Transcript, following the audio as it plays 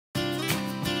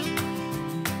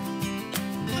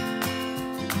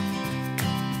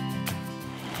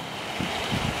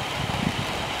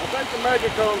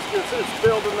Megacombs because it's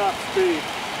building up speed.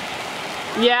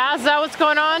 Yeah, is that what's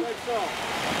going on? I think so.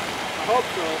 I hope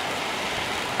so.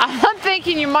 I'm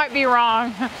thinking you might be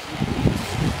wrong.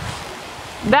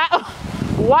 That,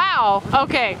 wow,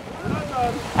 okay.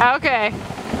 Okay.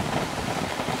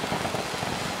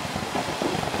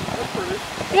 That's pretty.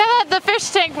 Yeah, the fish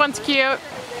tank one's cute.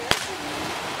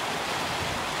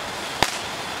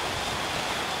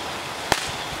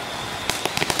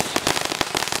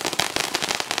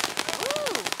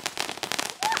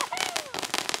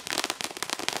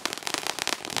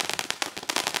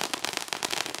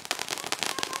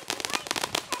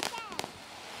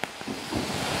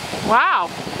 Wow.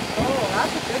 Oh,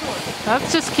 that's a good one.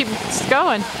 Let's just keep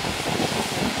going.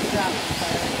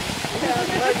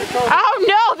 Megacombs. Oh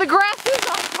no, the grass is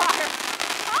on fire.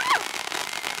 Oh!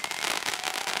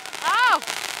 Oh!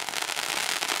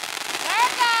 There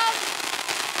it goes.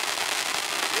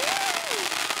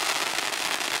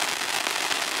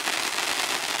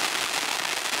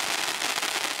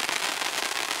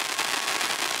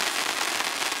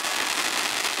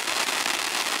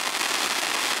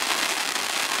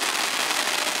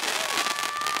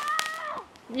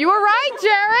 You were right,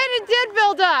 Jared. It did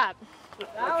build up.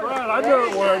 That's right, I knew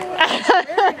it would.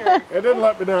 It didn't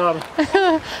let me down.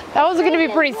 That was going to be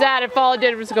pretty sad if all it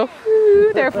did was go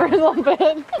there for a little bit.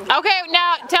 Okay,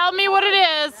 now tell me what it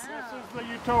is. This is the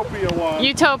Utopia one.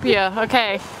 Utopia,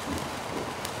 okay.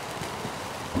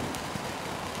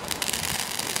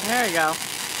 There you go.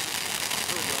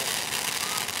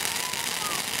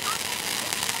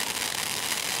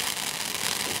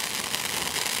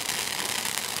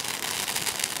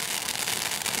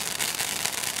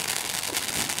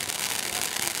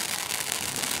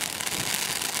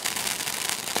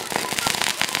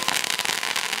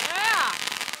 Yeah.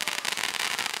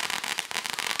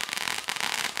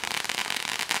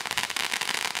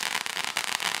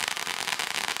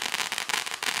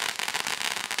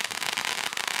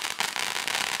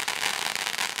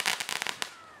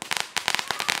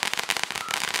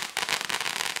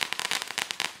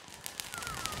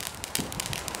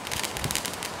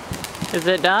 Is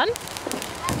it done?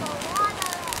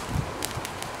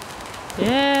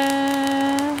 Yeah.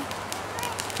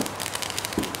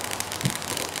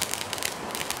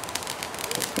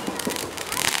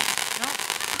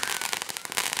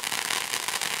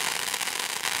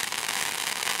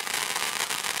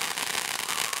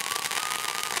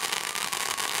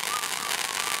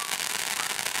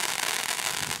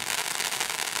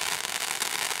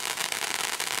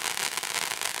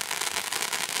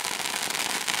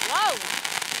 Whoa.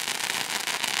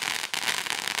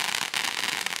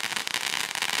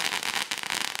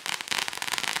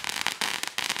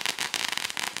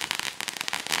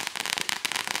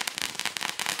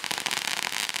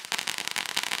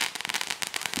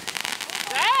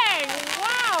 Dang,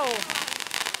 wow.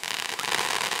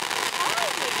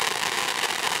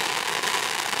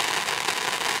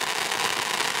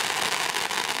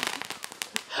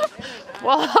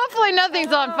 Well, hopefully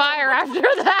nothing's on fire after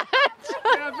that.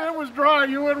 Yeah, if it was dry,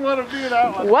 you wouldn't want to do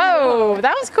that one. Whoa,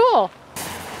 that was cool.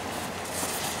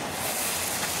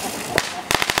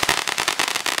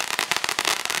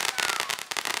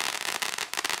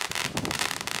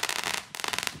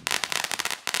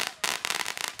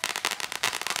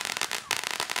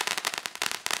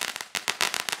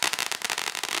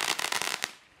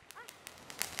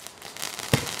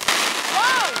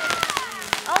 Whoa!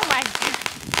 Oh my.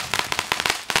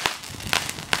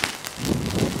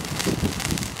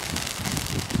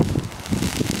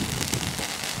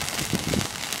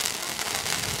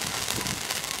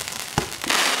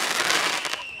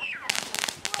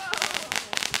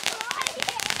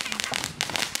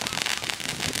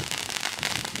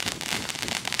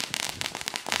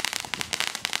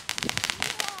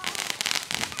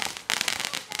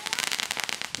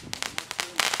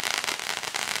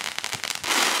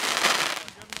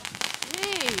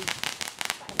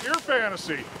 Your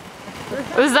fantasy.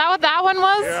 Was that what that one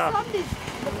was? Yeah.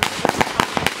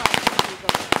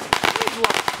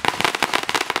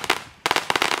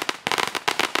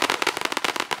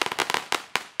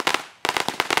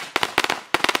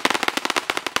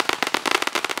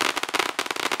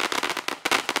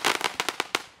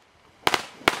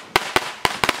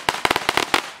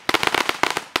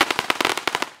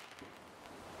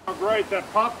 Great,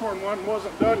 that popcorn one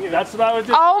wasn't done yet. That's what I was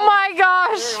just Oh my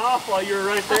gosh! tearing off while you were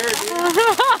right there,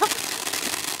 dude.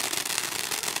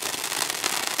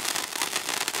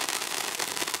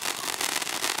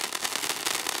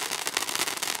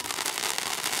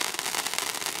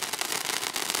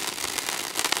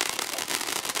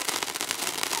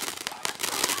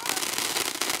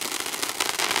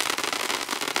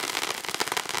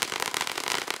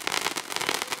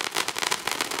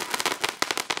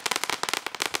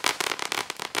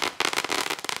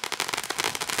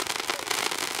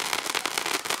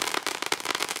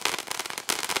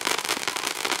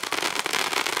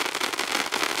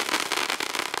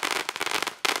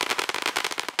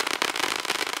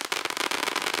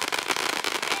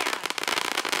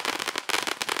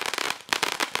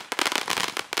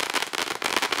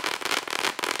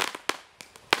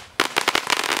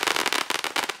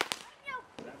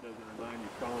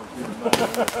 Is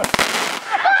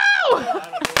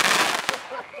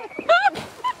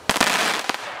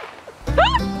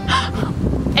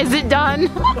it done?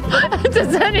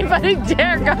 Does anybody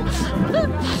dare go?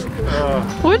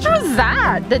 Which was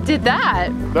that did that?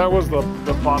 That was the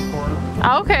popcorn.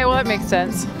 Okay, well that makes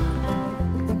sense.